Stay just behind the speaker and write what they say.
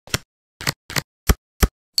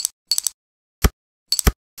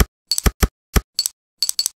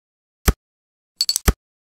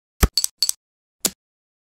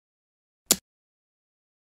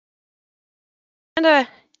Extender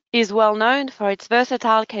is well known for its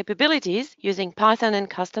versatile capabilities using Python and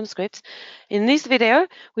custom scripts. In this video,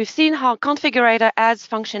 we've seen how Configurator adds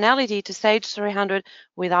functionality to Sage 300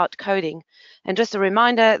 without coding. And just a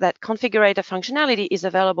reminder that Configurator functionality is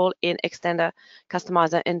available in Extender,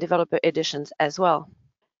 Customizer, and Developer editions as well.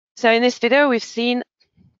 So in this video, we've seen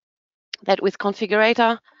that with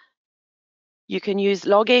Configurator, you can use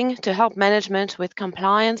logging to help management with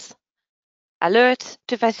compliance, alert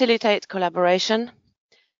to facilitate collaboration,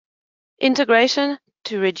 integration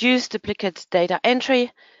to reduce duplicate data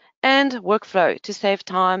entry, and workflow to save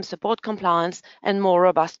time, support compliance, and more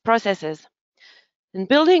robust processes. And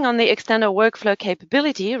building on the Extender workflow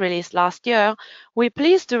capability released last year, we're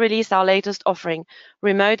pleased to release our latest offering,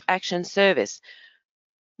 Remote Action Service,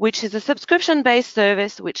 which is a subscription-based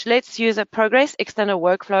service which lets user progress Extender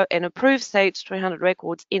workflow and approve Sage 300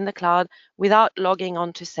 records in the cloud without logging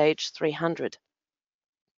on to Sage 300.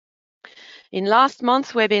 In last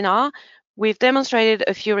month's webinar, we've demonstrated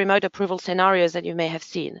a few remote approval scenarios that you may have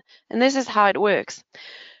seen, and this is how it works.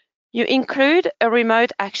 You include a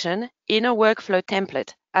remote action in a workflow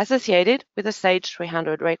template associated with a Sage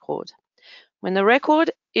 300 record. When the record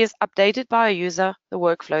is updated by a user, the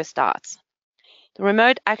workflow starts. The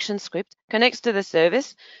remote action script connects to the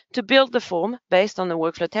service to build the form based on the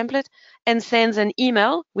workflow template and sends an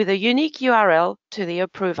email with a unique URL to the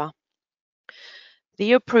approver.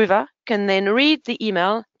 The approver can then read the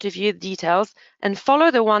email to view the details and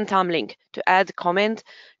follow the one-time link to add comment,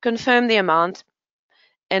 confirm the amount,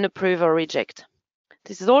 and approve or reject.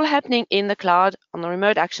 This is all happening in the cloud on the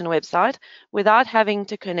Remote Action website without having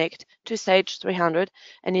to connect to Sage 300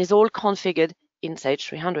 and is all configured in Sage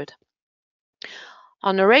 300.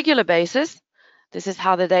 On a regular basis, this is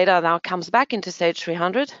how the data now comes back into Sage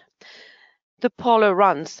 300. The Poller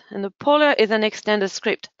runs, and the Poller is an Extender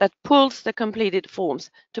script that pulls the completed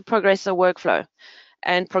forms to progress the workflow.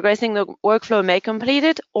 And progressing the workflow may complete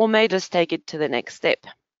it or may just take it to the next step.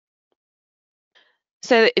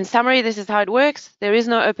 So in summary, this is how it works. There is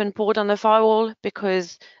no open port on the firewall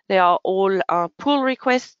because they are all pull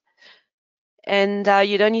requests, and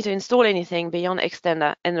you don't need to install anything beyond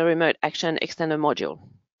Extender and the Remote Action Extender module.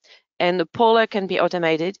 And the Poller can be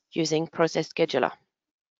automated using Process Scheduler.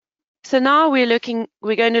 So now we're going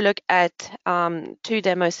to look at two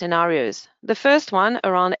demo scenarios. The first one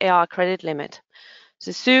around AR credit limit.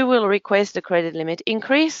 So Sue will request a credit limit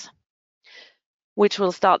increase, which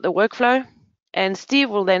will start the workflow, and Steve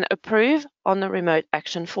will then approve on the remote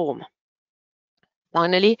action form.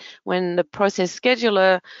 Finally, when the process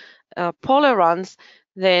scheduler Poller runs,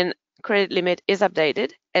 then credit limit is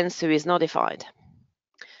updated and Sue is notified.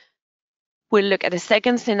 We'll look at a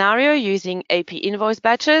second scenario using AP invoice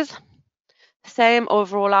batches. Same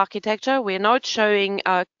overall architecture. We're not showing,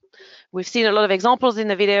 we've seen a lot of examples in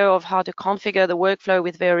the video of how to configure the workflow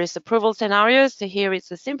with various approval scenarios. So here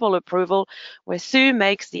it's a simple approval where Sue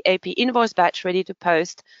makes the AP invoice batch ready to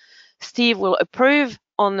post. Steve will approve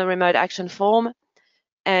on the remote action form.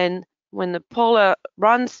 And when the Poller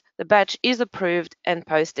runs, the batch is approved and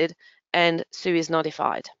posted and Sue is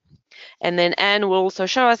notified. And then Anne will also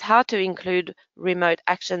show us how to include remote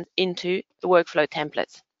actions into the workflow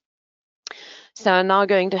templates. So I'm now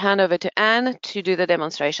going to hand over to Anne to do the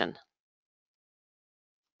demonstration.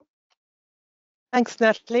 Thanks,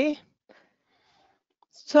 Natalie.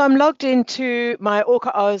 So I'm logged into my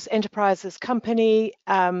OrcaOz Enterprises company,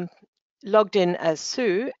 logged in as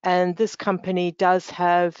Sue, and this company does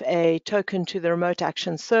have a token to the Remote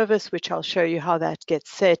Action Service, which I'll show you how that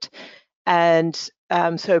gets set. And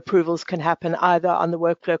so approvals can happen either on the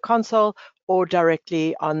workflow console or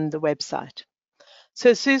directly on the website.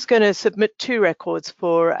 So Sue's going to submit 2 records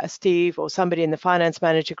for Steve or somebody in the finance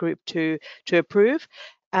manager group to approve.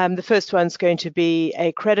 The first one's going to be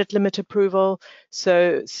a credit limit approval.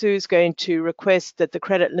 So Sue's going to request that the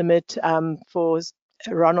credit limit for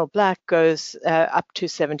Ronald Black goes up to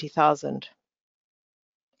 70,000.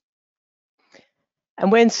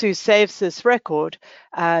 And when Sue saves this record,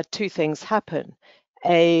 2 things happen.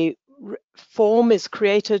 A form is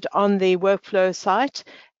created on the workflow site,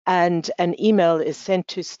 and an email is sent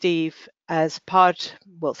to Steve as part,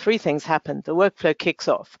 well, 3 things happen. The workflow kicks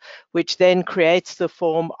off, which then creates the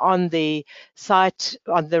form on the site,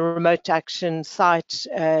 on the remote action site,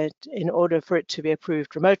 in order for it to be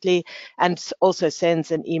approved remotely, and also sends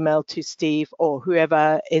an email to Steve or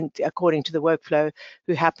whoever, according to the workflow,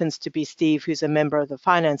 who happens to be Steve, who's a member of the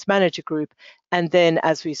finance manager group, and then,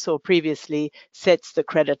 as we saw previously, sets the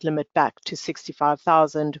credit limit back to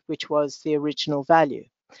 65,000, which was the original value.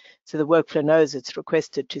 So the workflow knows it's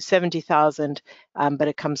requested to 70,000, but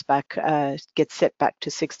it comes back, gets set back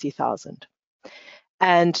to 60,000.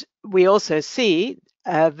 And we also see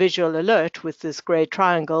a visual alert with this gray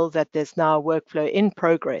triangle that there's now a workflow in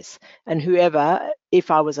progress. And whoever, if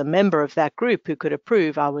I was a member of that group who could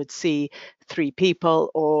approve, I would see 3 people,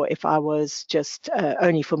 or if I was just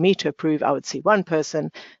only for me to approve, I would see 1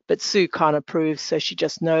 person. But Sue can't approve, so she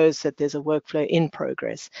just knows that there's a workflow in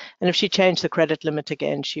progress. And if she changed the credit limit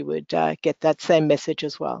again, she would get that same message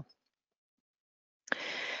as well.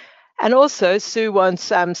 And also, Sue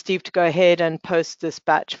wants Steve to go ahead and post this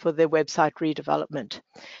batch for their website redevelopment.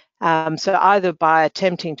 So either by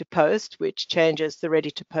attempting to post, which changes the ready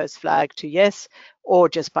to post flag to yes, or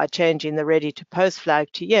just by changing the ready to post flag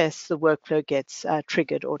to yes, the workflow gets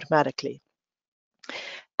triggered automatically.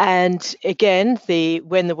 And again,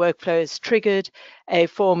 when the workflow is triggered, a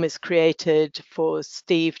form is created for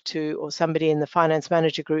Steve or somebody in the finance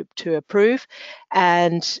manager group to approve,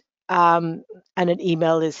 and an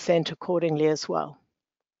email is sent accordingly as well.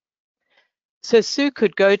 So Sue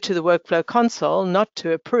could go to the workflow console, not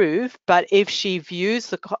to approve, but if she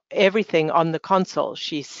views everything on the console,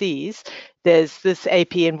 she sees there's this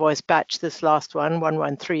AP invoice batch, this last one,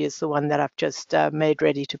 113 is the one that I've just made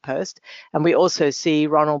ready to post. And we also see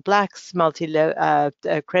Ronald Black's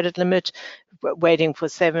credit limit waiting for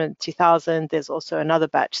 70,000. There's also another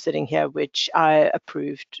batch sitting here, which I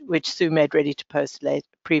approved, which Sue made ready to post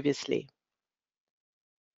previously.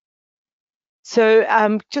 So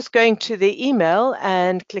I'm just going to the email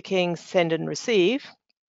and clicking send and receive.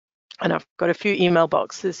 And I've got a few email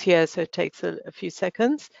boxes here, so it takes a few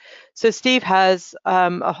seconds. So Steve has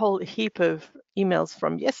a whole heap of emails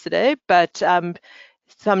from yesterday, but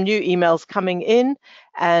some new emails coming in,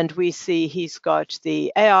 and we see he's got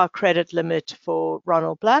the AR credit limit for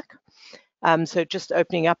Ronald Black. So just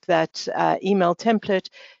opening up that email template,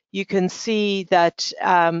 you can see that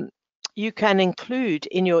you can include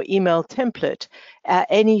in your email template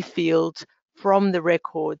any field from the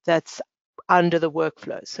record that's under the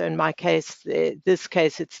workflow. So in my case, this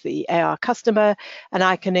case, it's the AR customer, and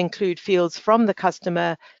I can include fields from the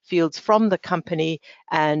customer, fields from the company,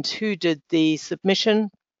 and who did the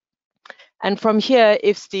submission. And from here,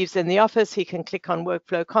 if Steve's in the office, he can click on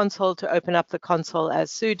Workflow Console to open up the console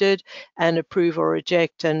as Sue did and approve or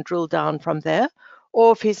reject and drill down from there.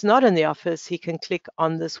 Or if he's not in the office, he can click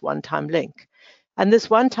on this one-time link. And this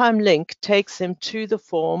one-time link takes him to the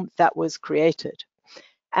form that was created.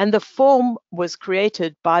 And the form was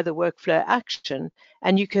created by the workflow action.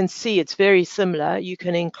 And you can see it's very similar. You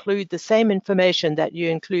can include the same information that you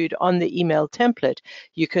include on the email template.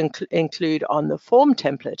 You can include on the form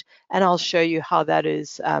template. And I'll show you how that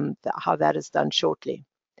is done shortly.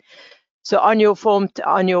 So on your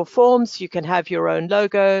forms, you can have your own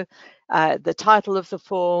logo, the title of the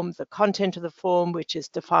form, the content of the form, which is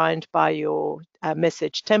defined by your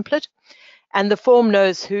message template. And the form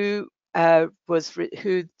knows who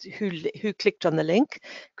clicked on the link,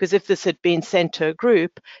 because if this had been sent to a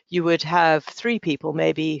group, you would have 3 people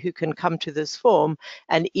maybe who can come to this form,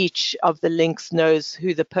 and each of the links knows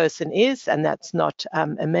who the person is, and that's not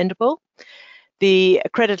amendable. The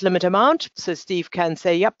credit limit amount, so Steve can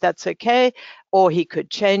say, yep, that's okay, or he could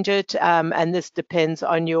change it, and this depends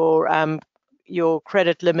on your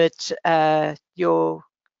credit limit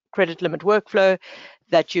workflow,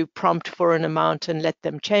 that you prompt for an amount and let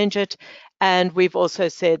them change it. And we've also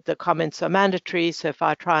said the comments are mandatory. So if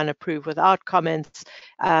I try and approve without comments,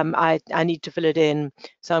 I need to fill it in.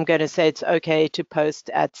 So I'm going to say it's okay to post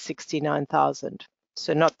at 69,000.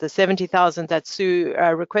 So not the 70,000 that Sue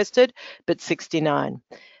requested, but 69.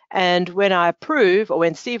 And when I approve, or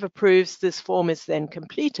when Steve approves, this form is then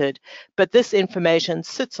completed. But this information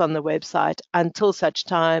sits on the website until such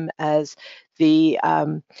time as the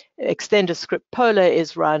extender script Polar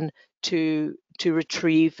is run to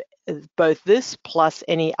retrieve both this plus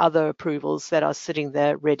any other approvals that are sitting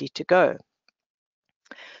there ready to go.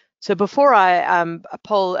 So before I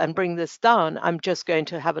poll and bring this down, I'm just going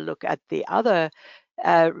to have a look at the other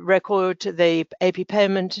record, the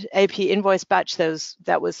AP invoice batch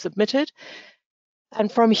that was submitted. And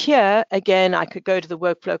from here, again, I could go to the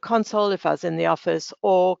workflow console if I was in the office,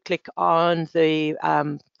 or click on the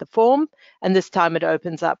form, and this time it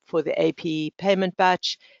opens up for the AP payment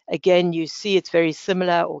batch. Again, you see it's very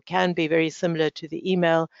similar, or can be very similar to the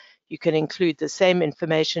email. You can include the same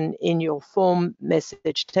information in your form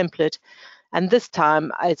message template. And this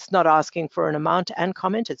time, it's not asking for an amount and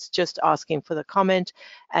comment, it's just asking for the comment.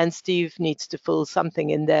 And Steve needs to fill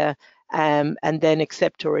something in there and then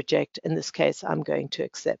accept or reject. In this case, I'm going to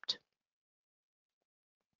accept.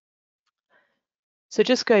 So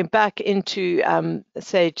just going back into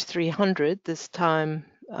Sage 300, this time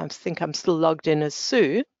I think I'm still logged in as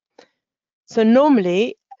Sue. So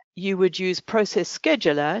normally, you would use Process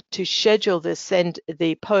Scheduler to schedule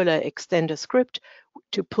the Polar extender script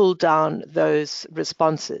to pull down those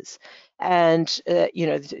responses. And, you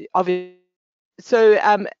know, obviously,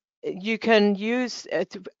 so you can use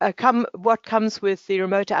what comes with the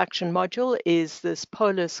remote action module is this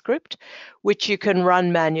Polar script, which you can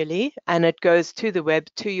run manually, and it goes to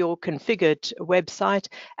your configured website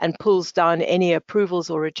and pulls down any approvals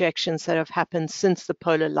or rejections that have happened since the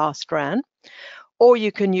Polar last ran. Or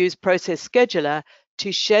you can use Process Scheduler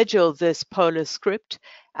to schedule this Polar script,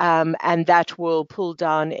 and that will pull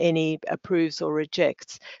down any approves or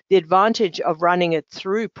rejects. The advantage of running it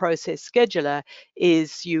through Process Scheduler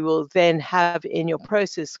is you will then have in your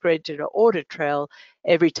Process Scheduler audit trail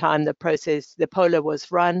every time the Polar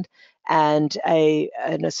was run, and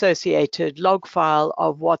an associated log file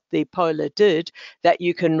of what the Polar did that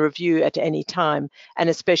you can review at any time. And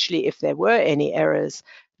especially if there were any errors,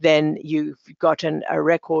 then you've gotten a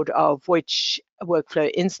record of which workflow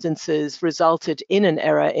instances resulted in an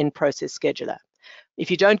error in Process Scheduler. If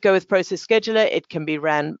you don't go with Process Scheduler, it can be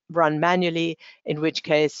run manually, in which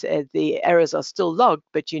case the errors are still logged,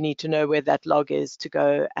 but you need to know where that log is to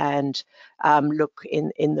go and look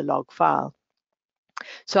in the log file.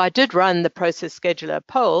 So I did run the Process Scheduler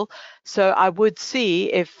poll, so I would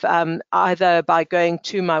see if either by going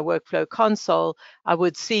to my workflow console, I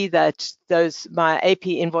would see that my AP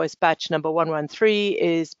invoice batch number 113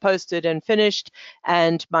 is posted and finished,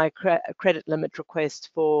 and my credit limit request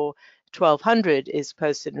for 1200 is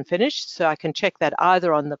posted and finished. So I can check that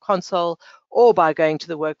either on the console or by going to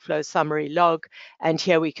the workflow summary log. And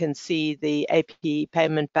here we can see the AP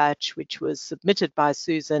payment batch, which was submitted by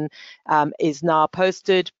Susan, is now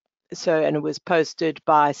posted. And it was posted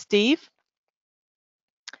by Steve.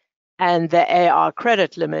 And the AR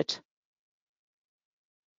credit limit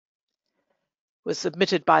was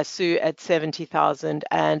submitted by Sue at 70,000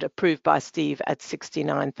 and approved by Steve at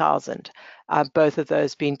 69,000. Both of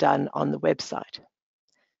those being done on the website.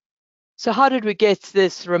 So how did we get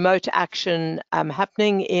this remote action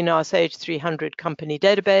happening in our Sage 300 company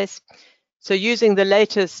database? So using the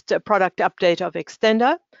latest product update of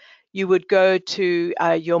Extender, you would go to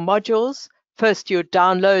your modules. First, you would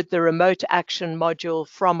download the remote action module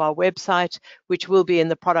from our website, which will be in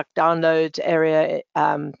the product download area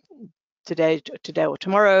today or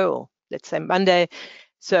tomorrow, or let's say Monday.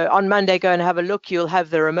 So on Monday, go and have a look. You'll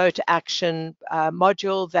have the remote action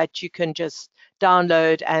module that you can just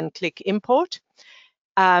download and click import.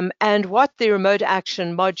 And what the remote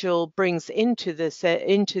action module brings into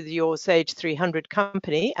your Sage 300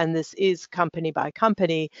 company, and this is company by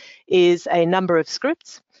company, is a number of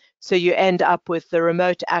scripts. So you end up with the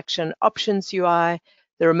remote action options UI,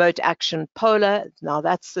 the remote action Polar. Now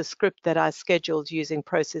that's the script that I scheduled using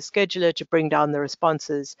Process Scheduler to bring down the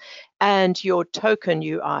responses, and your token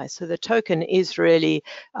UI. So the token is really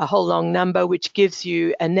a whole long number, which gives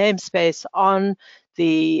you a namespace on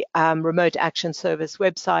the remote action service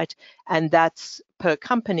website, and that's per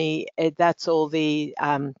company. That's all the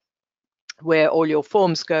where all your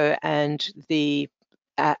forms go and the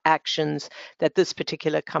actions that this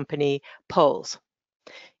particular company polls.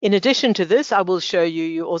 In addition to this, I will show you,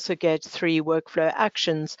 you also get 3 workflow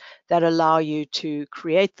actions that allow you to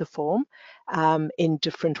create the form in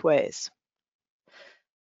different ways.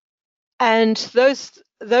 And those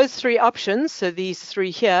 3 options, so these 3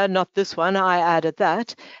 here, not this one, I added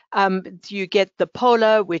that. You get the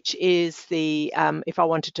Polar, which is the, if I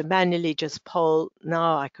wanted to manually just poll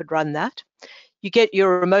now, I could run that. You get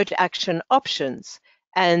your remote action options,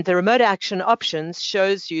 and the remote action options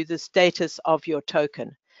shows you the status of your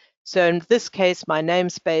token. So in this case, my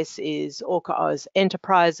namespace is Orca Oz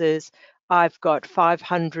Enterprises. I've got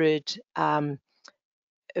 500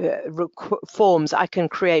 forms. I can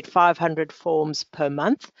create 500 forms per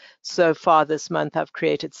month. So far this month, I've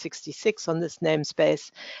created 66 on this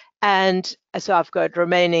namespace. And so I've got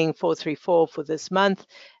remaining 434 for this month.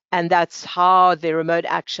 And that's how the remote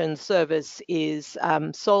action service is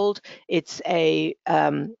sold. It's a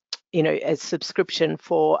a subscription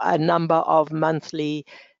for a number of monthly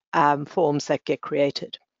forms that get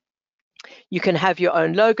created. You can have your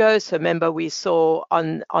own logo. So remember, we saw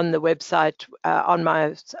on the website on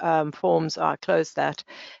my forms, I closed that.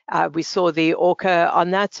 We saw the Orca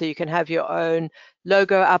on that, so you can have your own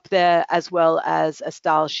logo up there, as well as a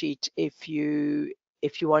style sheet if you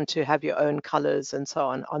want to have your own colors and so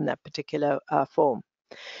on that particular form.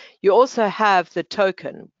 You also have the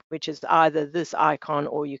token, which is either this icon,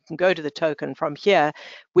 or you can go to the token from here,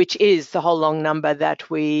 which is the whole long number that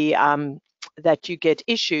that you get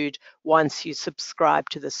issued once you subscribe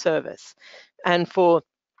to the service. And for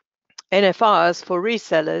NFRs for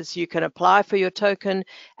resellers, you can apply for your token,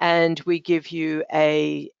 and we give you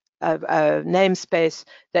a namespace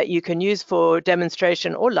that you can use for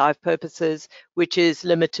demonstration or live purposes, which is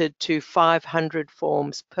limited to 500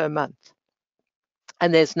 forms per month.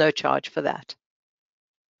 And there's no charge for that.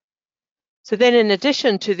 So then, in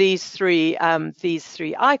addition to these three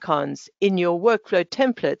icons in your workflow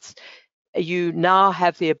templates, you now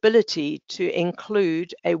have the ability to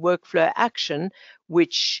include a workflow action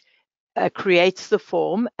which creates the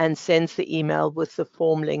form and sends the email with the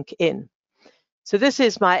form link in. So this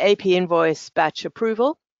is my AP invoice batch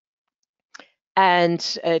approval,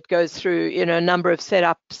 and it goes through a number of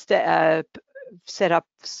setups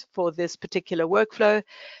for this particular workflow.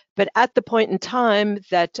 But at the point in time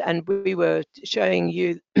that, and we were showing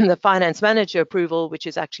you the finance manager approval, which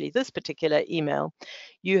is actually this particular email,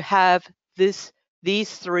 you have these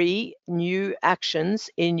three new actions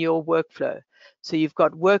in your workflow. So you've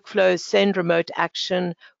got workflow, send remote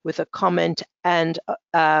action with a comment and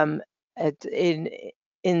in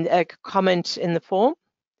a comment in the form.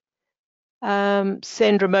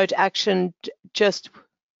 Send remote action, just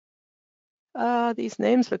these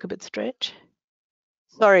names look a bit strange.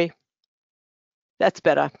 Sorry, that's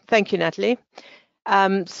better. Thank you, Natalie.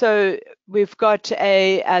 So we've got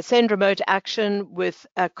a send remote action with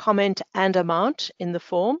a comment and amount in the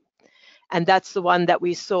form. And that's the one that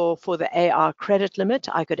we saw for the AR credit limit.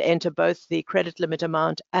 I could enter both the credit limit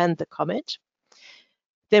amount and the comment.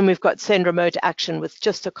 Then we've got send remote action with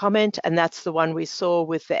just a comment, and that's the one we saw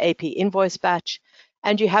with the AP invoice batch.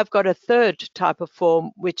 And you have got a third type of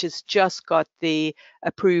form, which has just got the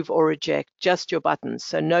approve or reject, just your buttons.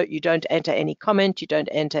 So no, you don't enter any comment, you don't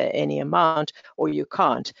enter any amount, or you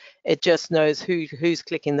can't. It just knows who's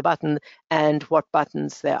clicking the button and what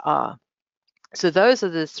buttons there are. So those are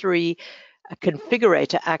the three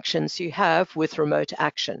configurator actions you have with remote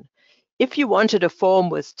action. If you wanted a form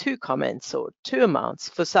with 2 comments or 2 amounts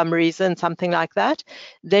for some reason, something like that,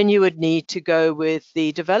 then you would need to go with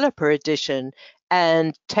the developer edition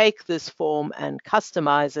and take this form and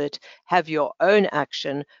customize it, have your own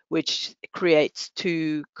action, which creates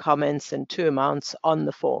 2 comments and 2 amounts on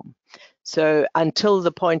the form. So until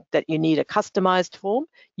the point that you need a customized form,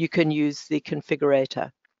 you can use the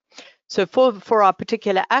configurator. So for our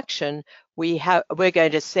particular action, we're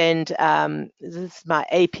going to send, this is my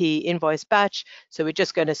AP invoice batch, so we're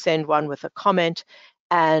just going to send one with a comment,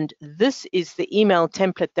 and this is the email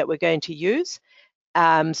template that we're going to use.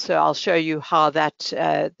 So I'll show you how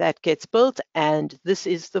that gets built, and this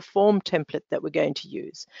is the form template that we're going to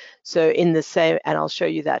use. So in the same, and I'll show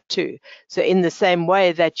you that too. So in the same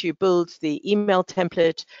way that you build the email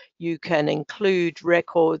template, you can include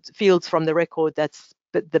records, fields from the record that's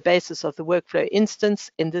the basis of the workflow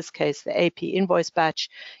instance, in this case, the AP invoice batch.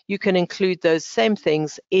 You can include those same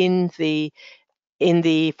things in the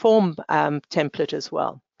form template as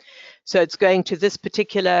well. So it's going to this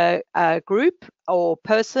particular group or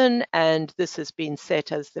person, and this has been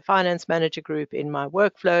set as the finance manager group in my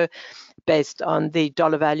workflow based on the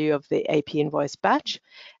dollar value of the AP invoice batch.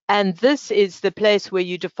 And this is the place where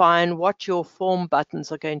you define what your form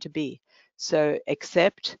buttons are going to be. So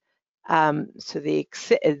accept, so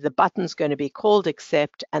the button's going to be called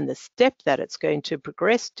accept, and the step that it's going to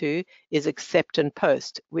progress to is accept and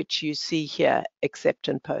post, which you see here, accept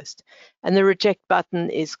and post. And the reject button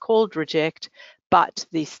is called reject, but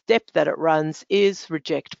the step that it runs is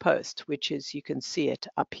reject post, which is, you can see it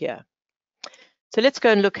up here. So let's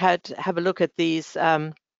go and have a look at these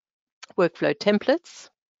workflow templates,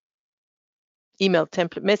 email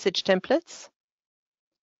template, message templates.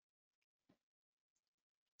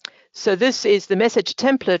 So this is the message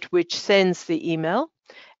template which sends the email,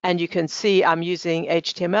 and you can see I'm using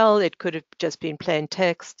HTML. It could have just been plain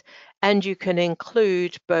text, and you can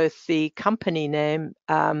include both the company name,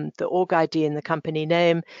 the org ID and the company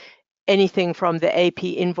name, anything from the AP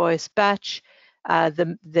invoice batch,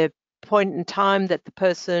 the point in time that the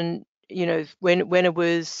person, when it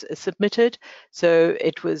was submitted. So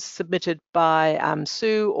it was submitted by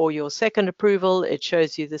Sue, or your second approval. It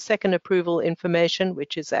shows you the second approval information,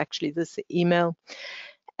 which is actually this email.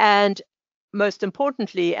 And most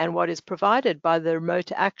importantly, and what is provided by the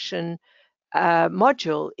remote action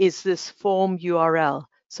module, is this form URL.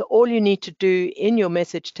 So all you need to do in your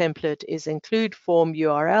message template is include form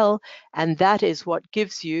URL, and that is what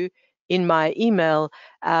gives you, in my email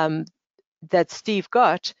that Steve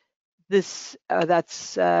got, this,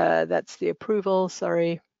 that's the approval.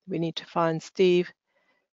 Sorry, we need to find Steve.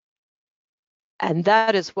 And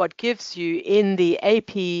that is what gives you in the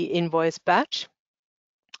AP invoice batch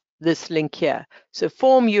this link here. So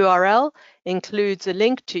form URL includes a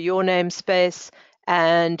link to your namespace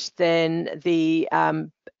and then the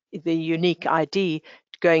unique ID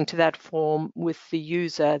going to that form with the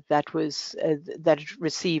user that was that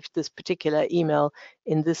received this particular email.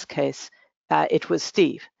 In this case, it was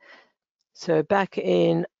Steve. So back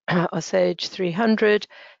in Osage 300.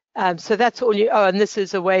 So that's all you, oh, and this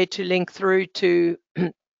is a way to link through to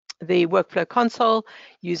the workflow console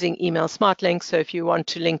using email smart links. So if you want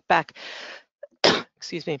to link back,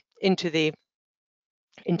 excuse me, into the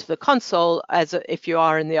console, if you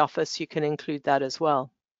are in the office, you can include that as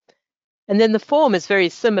well. And then the form is very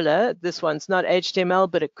similar. This one's not HTML,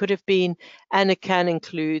 but it could have been, and it can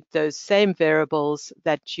include those same variables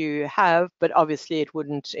that you have, but obviously it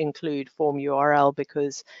wouldn't include form URL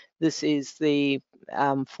because this is the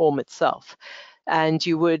form itself. And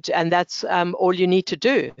you would, and that's all you need to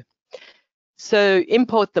do. So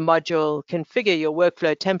import the module, configure your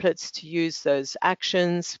workflow templates to use those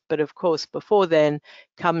actions, but of course, before then,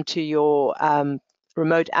 come to your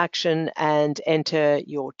remote action and enter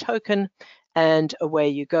your token, and away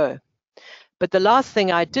you go. But the last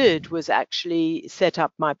thing I did was actually set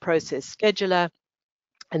up my process scheduler,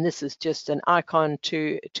 and this is just an icon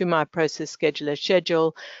to my process scheduler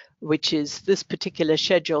schedule, which is this particular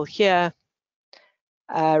schedule here,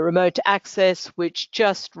 remote access, which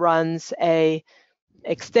just runs a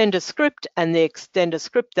extender script, and the extender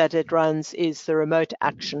script that it runs is the remote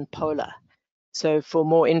action Polar. So for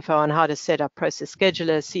more info on how to set up Process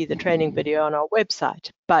Scheduler, see the training video on our website.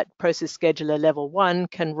 But Process Scheduler Level 1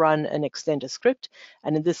 can run an extender script,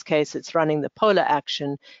 and in this case, it's running the Polar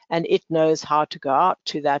action, and it knows how to go out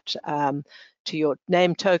to that to your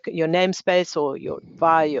name token, your namespace, or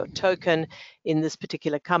via your token in this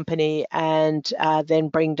particular company, and then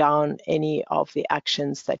bring down any of the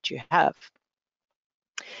actions that you have.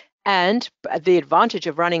 And the advantage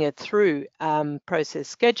of running it through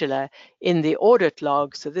Process Scheduler in the audit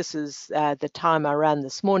log, so this is the time I ran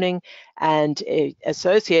this morning, and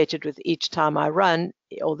associated with each time I run,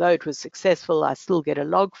 although it was successful, I still get a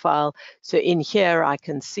log file. So in here, I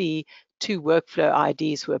can see 2 workflow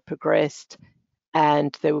IDs were progressed,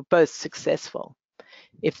 and they were both successful.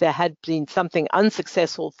 If there had been something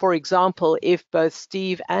unsuccessful, for example, if both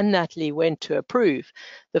Steve and Natalie went to approve,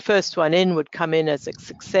 the first one in would come in as a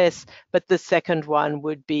success, but the second one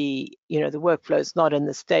would be, the workflow is not in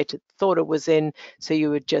the state it thought it was in, so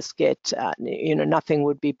you would just get, nothing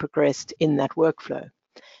would be progressed in that workflow.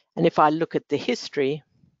 And if I look at the history,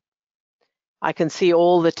 I can see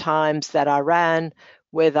all the times that I ran,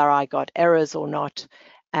 whether I got errors or not.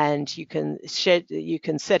 And you can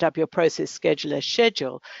set up your process scheduler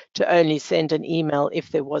schedule to only send an email if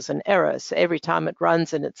there was an error. So every time it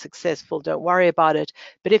runs and it's successful, don't worry about it.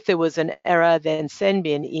 But if there was an error, then send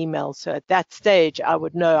me an email. So at that stage, I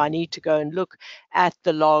would know I need to go and look at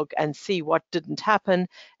the log and see what didn't happen.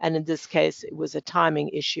 And in this case, it was a timing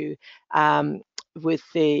issue with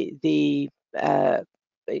the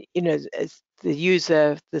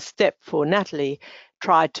user, the step for Natalie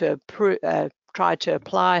tried to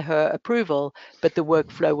apply her approval, but the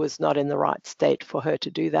workflow was not in the right state for her to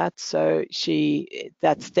do that. So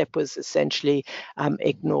that step was essentially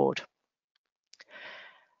ignored.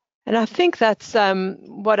 And I think that's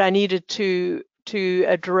what I needed to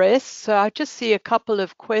address. So I just see a couple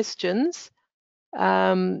of questions.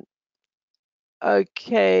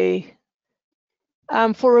 Okay.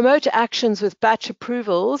 For remote actions with batch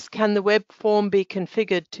approvals, can the web form be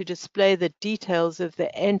configured to display the details of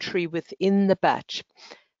the entry within the batch?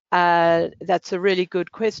 That's a really good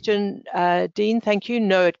question, Dean. Thank you.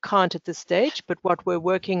 No, it can't at this stage, but what we're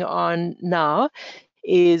working on now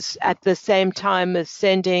is at the same time as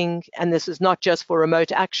sending, and this is not just for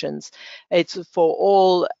remote actions, it's for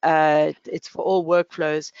all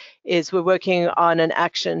workflows, is we're working on an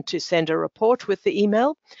action to send a report with the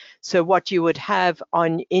email. So what you would have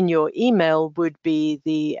in your email would be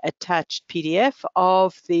the attached PDF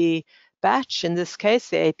of the batch, in this case,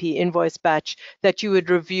 the AP invoice batch, that you would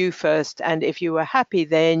review first. And if you were happy,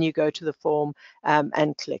 then you go to the form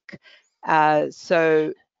and click.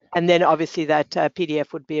 And then obviously that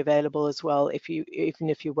PDF would be available as well even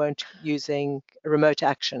if you weren't using a remote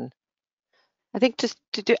action. I think just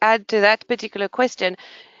to add to that particular question,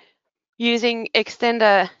 using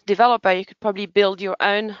Extender Developer, you could probably build your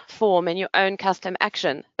own form and your own custom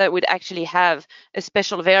action that would actually have a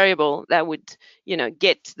special variable that would,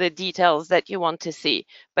 get the details that you want to see.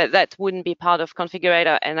 But that wouldn't be part of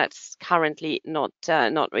Configurator, and that's currently not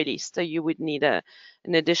released. So you would need an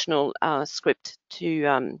additional script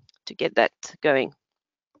to get that going.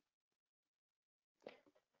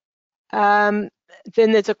 Then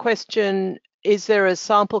there's a question. Is there a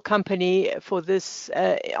sample company for this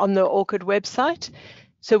on the ORCID website?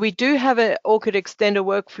 So we do have an ORCID Extender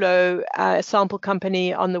workflow sample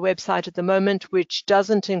company on the website at the moment, which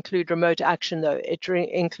doesn't include remote action, though. It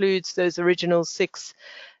includes those original 6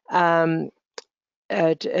 workflow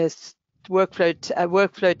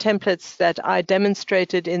templates that I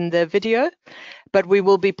demonstrated in the video, but we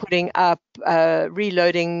will be putting up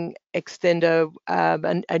Reloading Extender,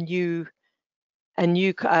 a new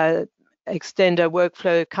Extender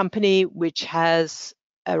workflow company, which has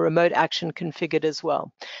a remote action configured as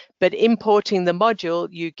well. But importing the module,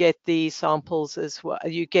 you get the samples as well.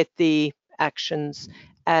 You get the actions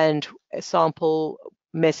and sample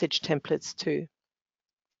message templates too.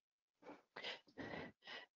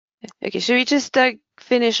 Okay, should we just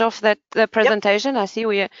finish off the presentation? Yep. I see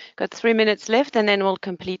we got 3 minutes left, and then we'll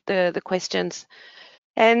complete the questions.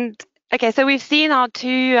 And okay, so we've seen our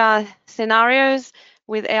 2 scenarios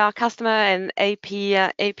with AR customer and AP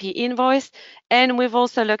invoice, and we've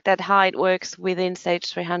also looked at how it works within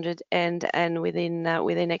Sage 300 and within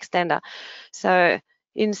Extender. So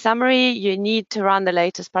in summary, you need to run the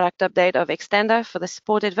latest product update of Extender for the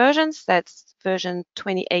supported versions. That's version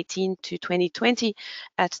 2018 to 2020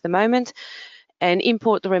 at the moment, and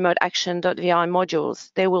import the remote action.vi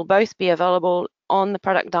modules. They will both be available on the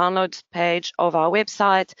product downloads page of our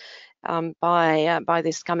website by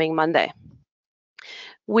this coming Monday.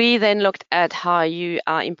 We then looked at how you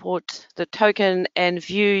import the token and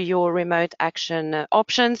view your remote action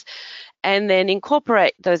options, and then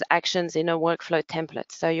incorporate those actions in a workflow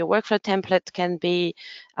template. So your workflow template can be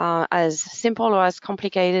as simple or as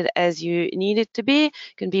complicated as you need it to be. It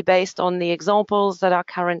can be based on the examples that are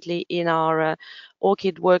currently in our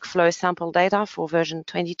ORCID workflow sample data for version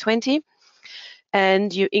 2020.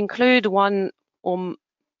 And you include one or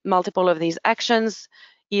multiple of these actions,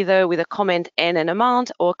 either with a comment and an amount,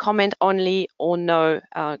 or comment only, or no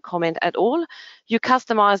comment at all. You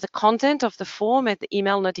customize the content of the form at the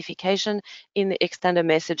email notification in the Extender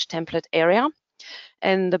message template area.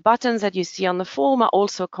 And the buttons that you see on the form are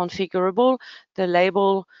also configurable. The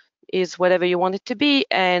label is whatever you want it to be,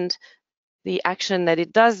 and the action that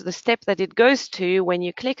it does, the step that it goes to when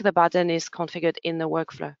you click the button, is configured in the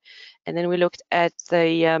workflow. And then we looked at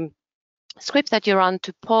the script that you run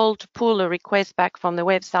to pull a request back from the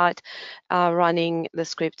website, running the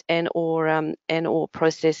script and or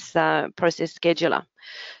process scheduler.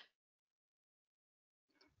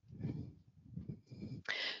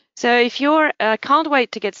 So if you can't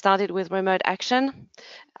wait to get started with remote action,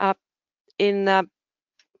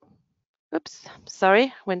 oops,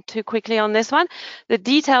 sorry, went too quickly on this one. The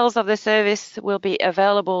details of the service will be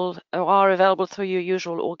available, or are available, through your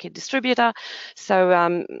usual ORCID distributor.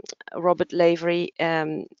 So Robert Lavery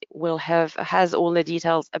has all the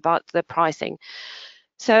details about the pricing.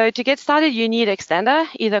 So to get started, you need Extender,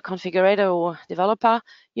 either configurator or developer.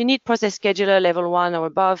 You need process scheduler level 1 or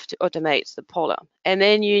above to automate the poller. And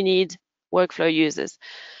then you need workflow users.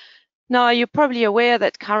 Now, you're probably aware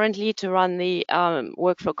that currently to run the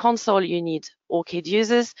workflow console, you need ORCID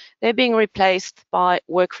users. They're being replaced by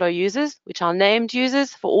workflow users, which are named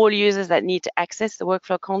users for all users that need to access the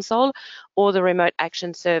workflow console or the remote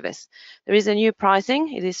action service. There is a new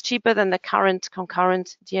pricing. It is cheaper than the current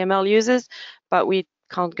concurrent DML users, but we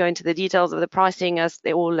can't go into the details of the pricing as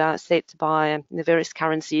they're all set by the various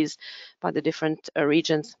currencies by the different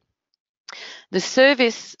regions. The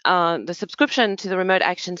service, the subscription to the remote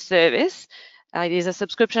action service, it is a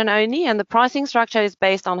subscription only, and the pricing structure is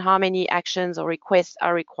based on how many actions or requests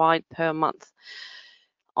are required per month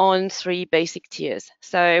on 3 basic tiers.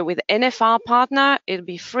 So with NFR partner, it'll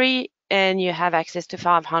be free, and you have access to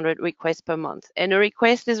 500 requests per month. And a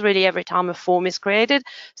request is really every time a form is created.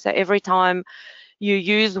 So every time you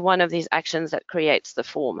use one of these actions that creates the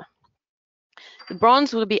form. The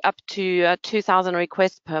bronze will be up to 2,000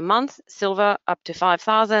 requests per month, silver up to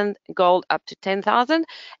 5,000, gold up to 10,000,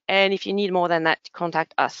 and if you need more than that,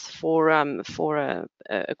 contact us for a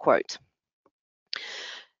quote.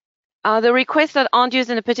 The requests that aren't used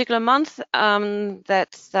in a particular month,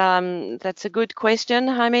 that's a good question.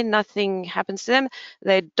 I mean, nothing happens to them.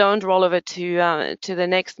 They don't roll over to the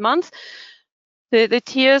next month. The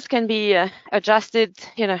tiers can be adjusted.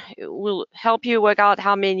 You know, it will help you work out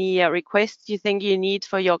how many requests you think you need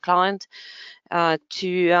for your client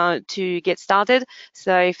to get started.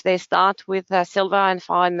 So if they start with silver and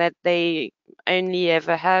find that they only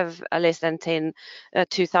ever have less than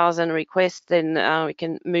 2,000 requests, then we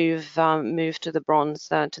can move to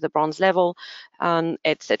the bronze level,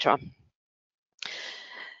 etc.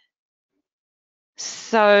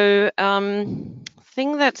 So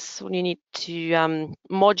thing that's what you need to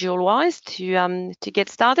module-wise to get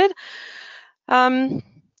started. So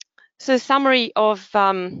summary of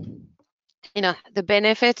the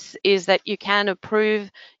benefits is that you can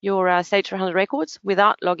approve your Sage 300 records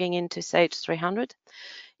without logging into Sage 300.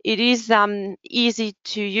 It is easy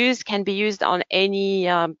to use, can be used on any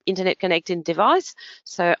internet connected device.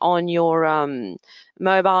 So on your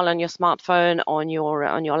mobile, on your smartphone, on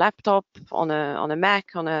your laptop, on a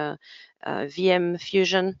Mac, on a VM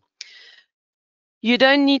Fusion. You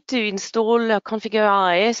don't need to install Configure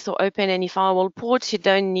RIS or open any firewall ports. You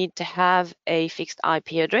don't need to have a fixed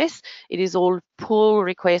IP address. It is all pull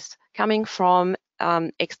requests coming from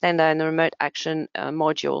Extender and the remote action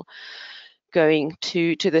module going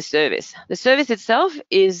to the service. The service itself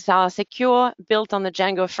is secure, built on the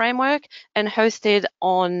Django framework and hosted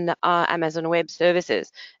on Amazon Web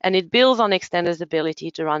Services. And it builds on Extender's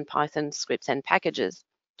ability to run Python scripts and packages.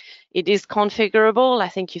 It is configurable. I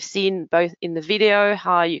think you've seen both in the video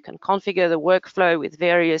how you can configure the workflow with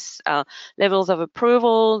various levels of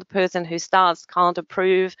approval. The person who starts can't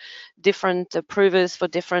approve, different approvers for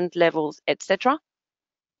different levels, etc.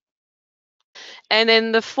 And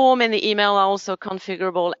then the form and the email are also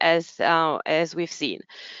configurable as we've seen.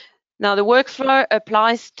 Now the workflow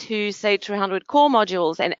applies to Sage 300 core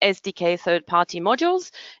modules and SDK third-party modules,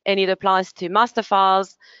 and it applies to master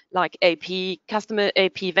files like AP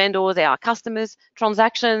vendors, they are customers,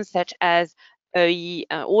 transactions such as OE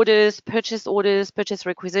orders, purchase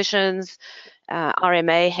requisitions,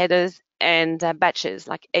 RMA headers, and batches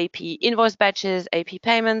like AP invoice batches, AP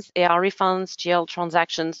payments, AR refunds, GL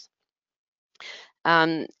transactions,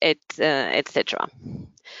 etc.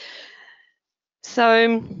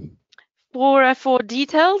 So for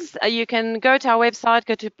details, you can go to our website,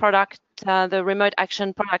 go to product, the remote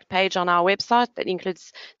action product page on our website that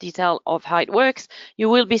includes detail of how it works. You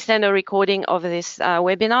will be sent a recording of this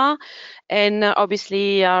webinar, and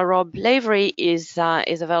obviously Rob Lavery is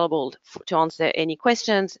available to answer any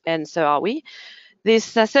questions, and so are we. This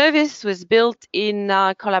service was built in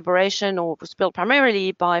collaboration, or was built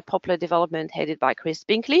primarily by Poplar Development headed by Chris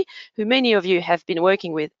Binkley, who many of you have been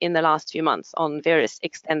working with in the last few months on various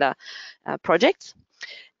Extender projects.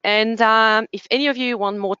 And if any of you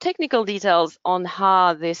want more technical details on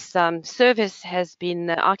how this service has been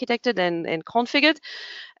architected and configured,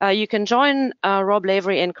 you can join Rob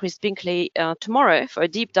Lavery and Chris Binkley tomorrow for a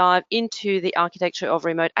deep dive into the architecture of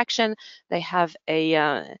remote action. They have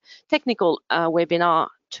a technical webinar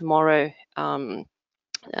tomorrow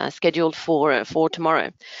scheduled for tomorrow.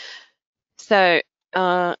 So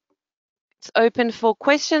it's open for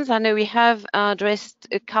questions. I know we have addressed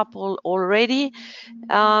a couple already.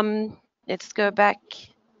 Let's go back.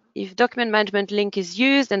 If document management link is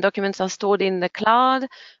used and documents are stored in the cloud,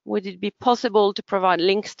 would it be possible to provide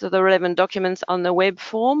links to the relevant documents on the web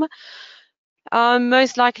form?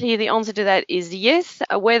 Most likely the answer to that is yes.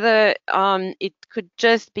 Whether it could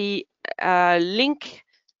just be a link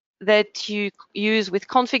that you use with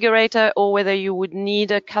configurator, or whether you would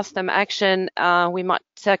need a custom action, we might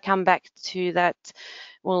come back to that.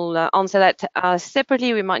 We'll answer that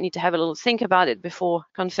separately. We might need to have a little think about it before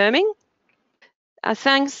confirming.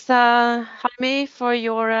 Thanks, Jaime, for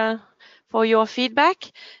your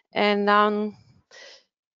feedback. And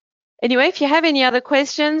anyway, if you have any other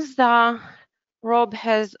questions, Rob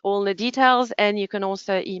has all the details, and you can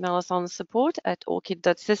also email us on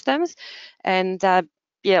support@orchid.systems. And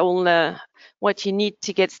yeah, all what you need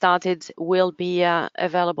to get started will be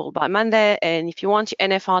available by Monday. And if you want your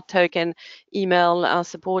NFR token, email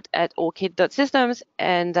support@orchid.systems,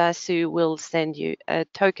 and Sue will send you a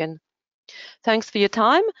token. Thanks for your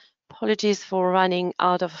time. Apologies for running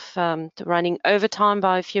over time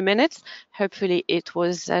by a few minutes. Hopefully it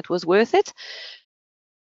was worth it.